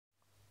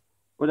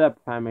What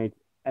up, primates?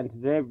 And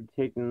today we're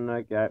taking a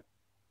look at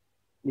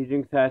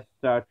using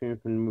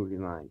Starscream from the movie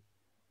line.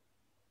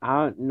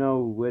 I don't know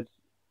which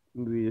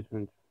movie this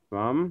one's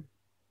from.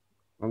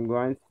 I'm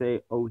going to say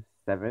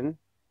 '07.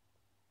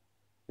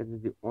 This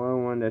is the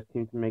only one that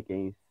seems to make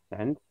any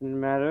sense in the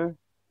matter.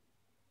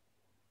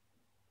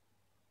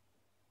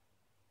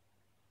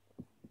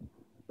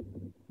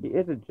 He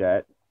is a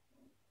jet.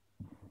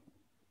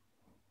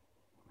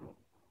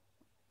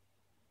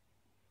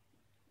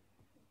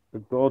 A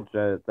gold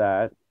jet at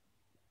that.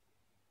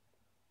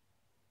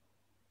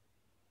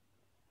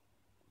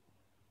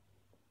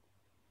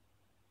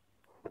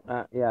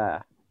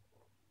 Yeah,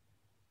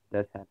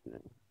 that's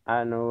happening. I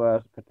don't know where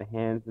else to put the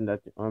hands and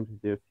that the arms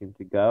do seem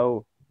to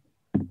go.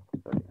 So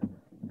yeah.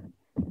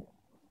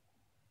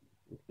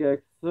 Let's get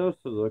a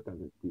closer look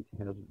on the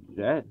details of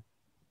the jet.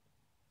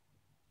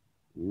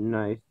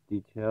 Nice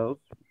details.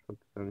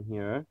 Focus on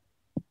here.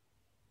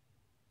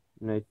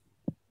 Nice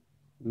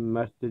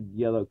mustard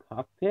yellow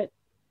cockpit.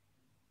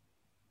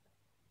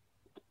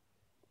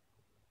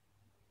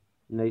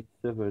 Nice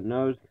silver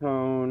nose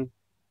cone.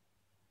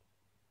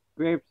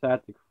 Great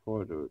plastic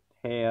for the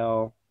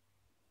tail.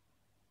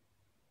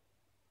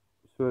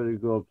 Sort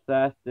of gold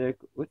plastic,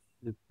 which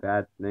is a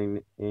bad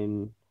thing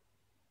in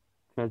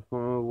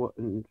Transformers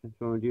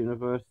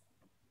universe.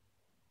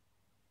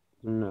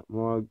 Some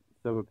more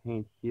silver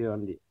paint here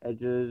on the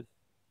edges,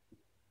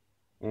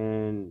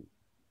 and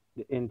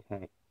the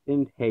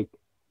intake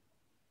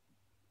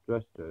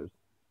thrusters.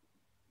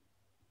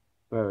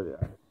 Where they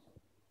are.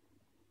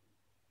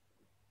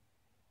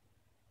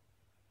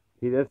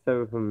 He does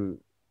suffer from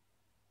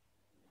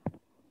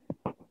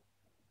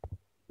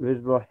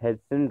visible head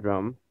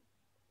syndrome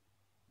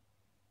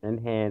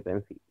and hands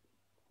and feet.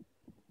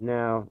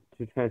 Now,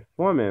 to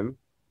transform him,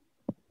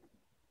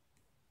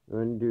 what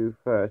I'm going to do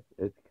first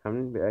is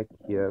come back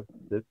here,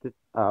 lift it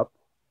up,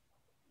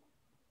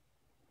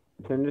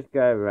 turn this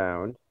guy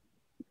around,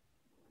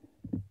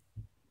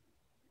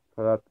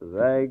 pull out the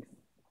legs,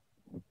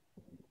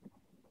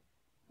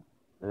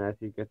 and as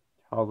he gets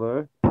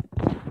taller,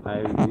 I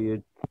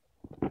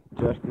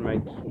readjust my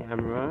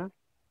camera,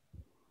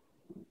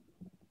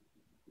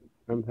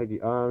 unpeg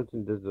the arms,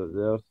 and there's a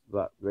little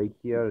slot right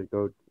here to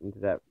go into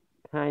that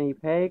tiny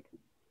peg.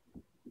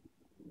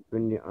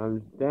 Bring the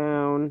arms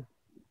down,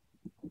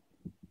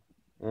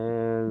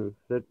 and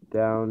flip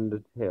down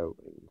the tail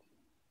wings.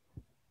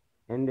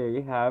 And there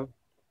you have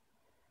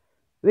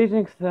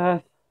Legion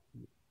Class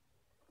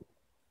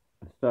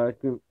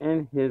Starscream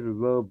in his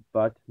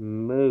robot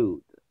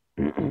mode.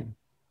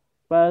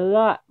 But a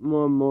lot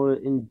more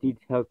in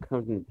detail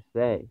comes into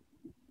play.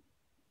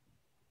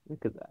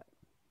 Look at that.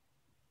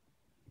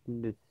 You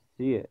can just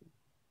see it.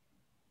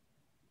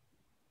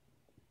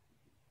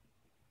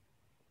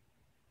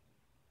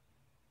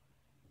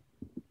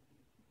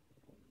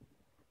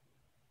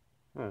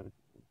 Huh.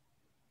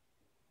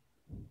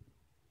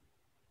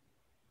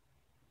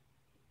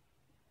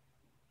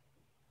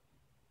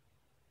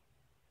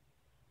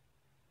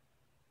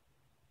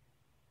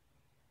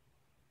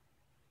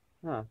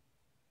 Huh.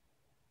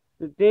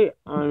 The date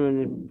on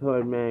when it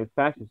was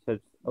manufactured says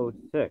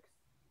 '06,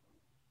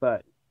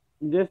 but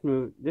this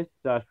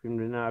Starscream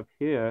did not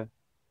appear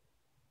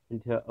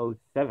until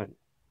 '07.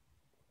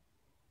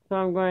 So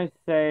I'm going to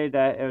say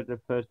that it was the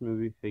first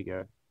movie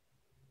figure.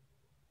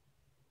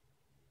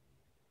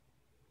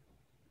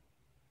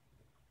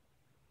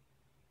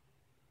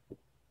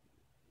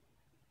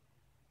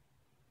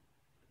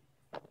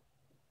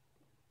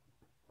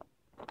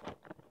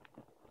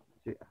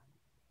 So, yeah.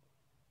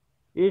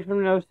 He's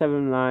from the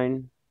 '07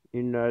 line,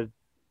 even though his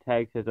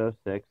tag says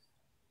 '06.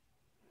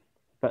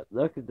 But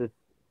look at this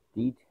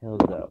detail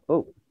though.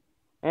 Oh,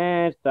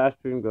 and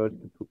Starscream goes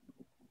to poop.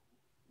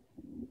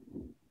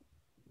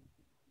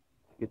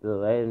 Get the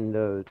light in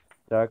those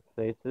dark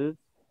places.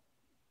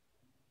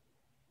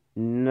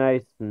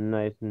 Nice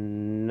molded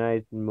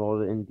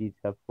in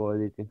detail for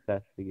the Legion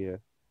Class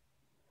figure.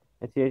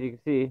 And see, as you can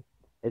see,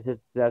 it says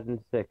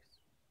 2006.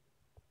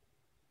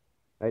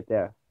 Right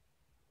there.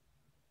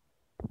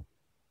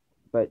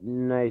 But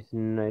nice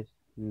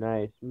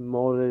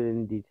molded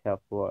in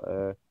detail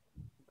for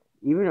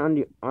even on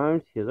the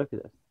arms here, look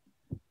at this.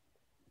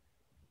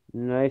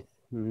 Nice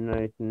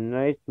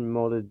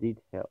molded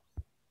details.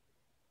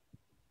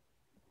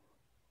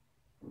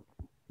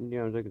 The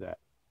arms, look at that.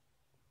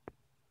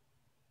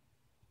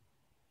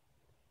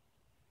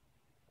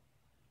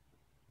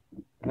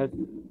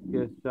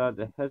 Let's start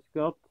the head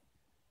sculpt.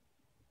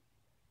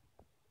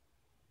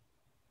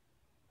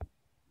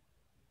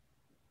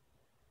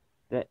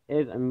 That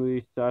is a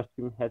movie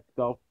Starscream head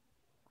sculpt.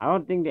 I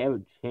don't think they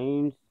ever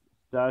changed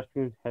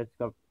Starscream's head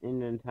sculpt in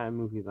the entire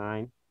movie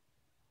line.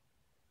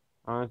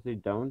 Honestly,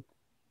 don't.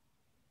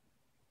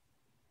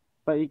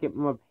 But you get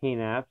more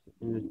paint apps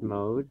in this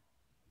mode.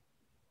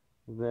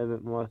 A little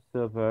bit more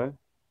silver.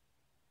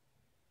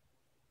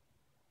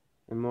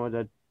 And more of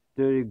that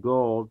dirty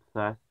gold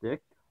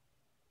plastic.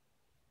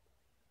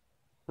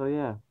 So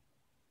yeah.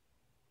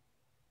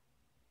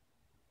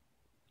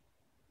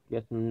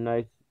 Get some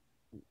nice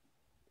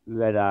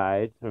red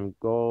eyes, some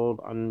gold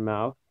on the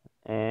mouth,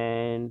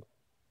 and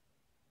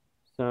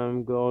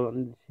some gold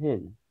on the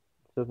chin.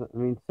 Silver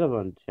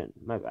on the chin.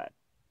 My bad.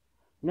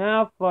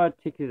 Now for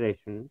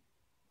articulation.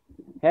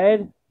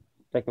 Head,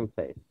 second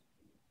place.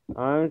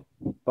 Arms,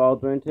 ball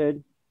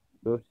jointed,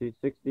 go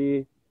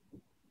 360,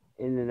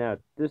 in and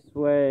out this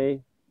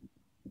way.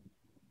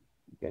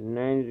 Got a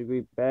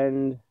 90-degree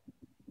bend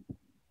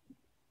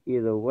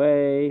either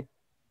way.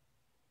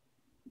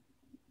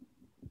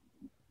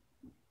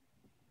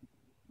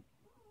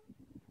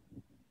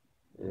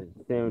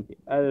 Same with the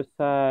other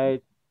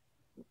side.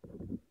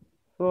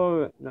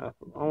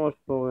 Almost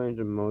full range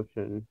of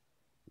motion.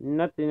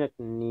 Nothing at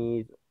the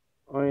knees,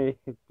 only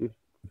hip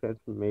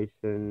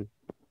transformation.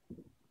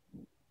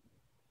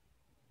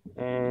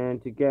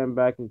 And to get him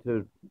back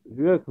into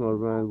vehicle mode,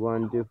 what I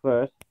want to do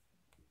first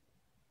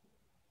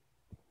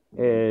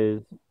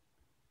is,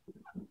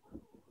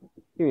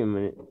 give me a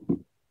minute.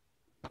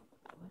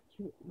 What's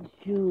your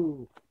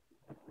issue?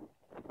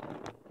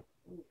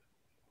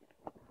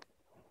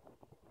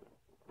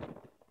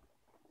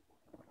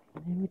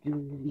 Let me do a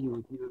video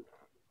with you.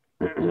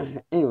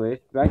 Anyways,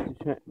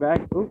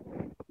 oops,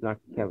 knock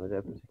the camera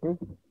there for a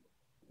second.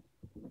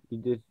 You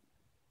just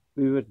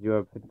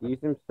put these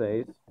in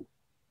place,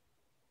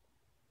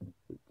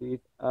 put these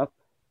up,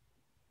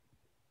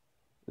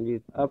 and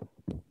these up.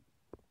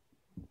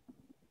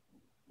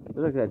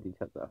 Look at that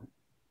detail though.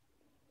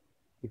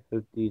 You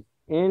put these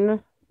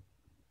in,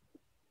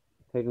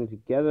 take them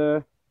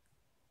together,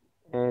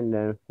 and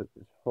then put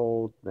this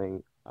whole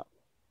thing up.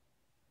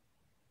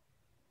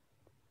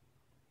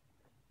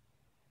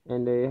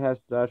 And there you have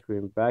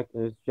Starscream back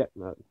in its jet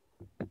mode.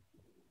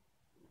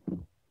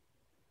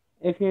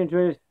 If you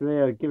enjoyed this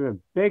video, give it a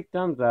big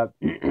thumbs up.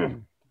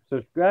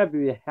 Subscribe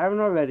if you haven't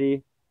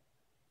already.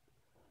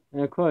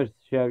 And of course,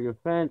 share with your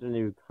friends and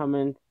leave a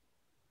comment.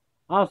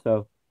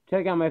 Also,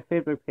 check out my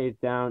Facebook page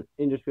down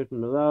in the description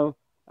below,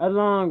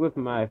 along with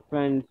my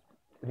friend's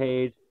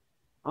page,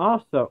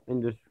 also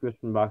in the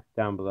description box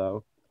down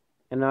below.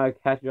 And I'll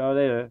catch you all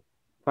later.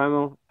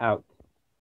 Primal out.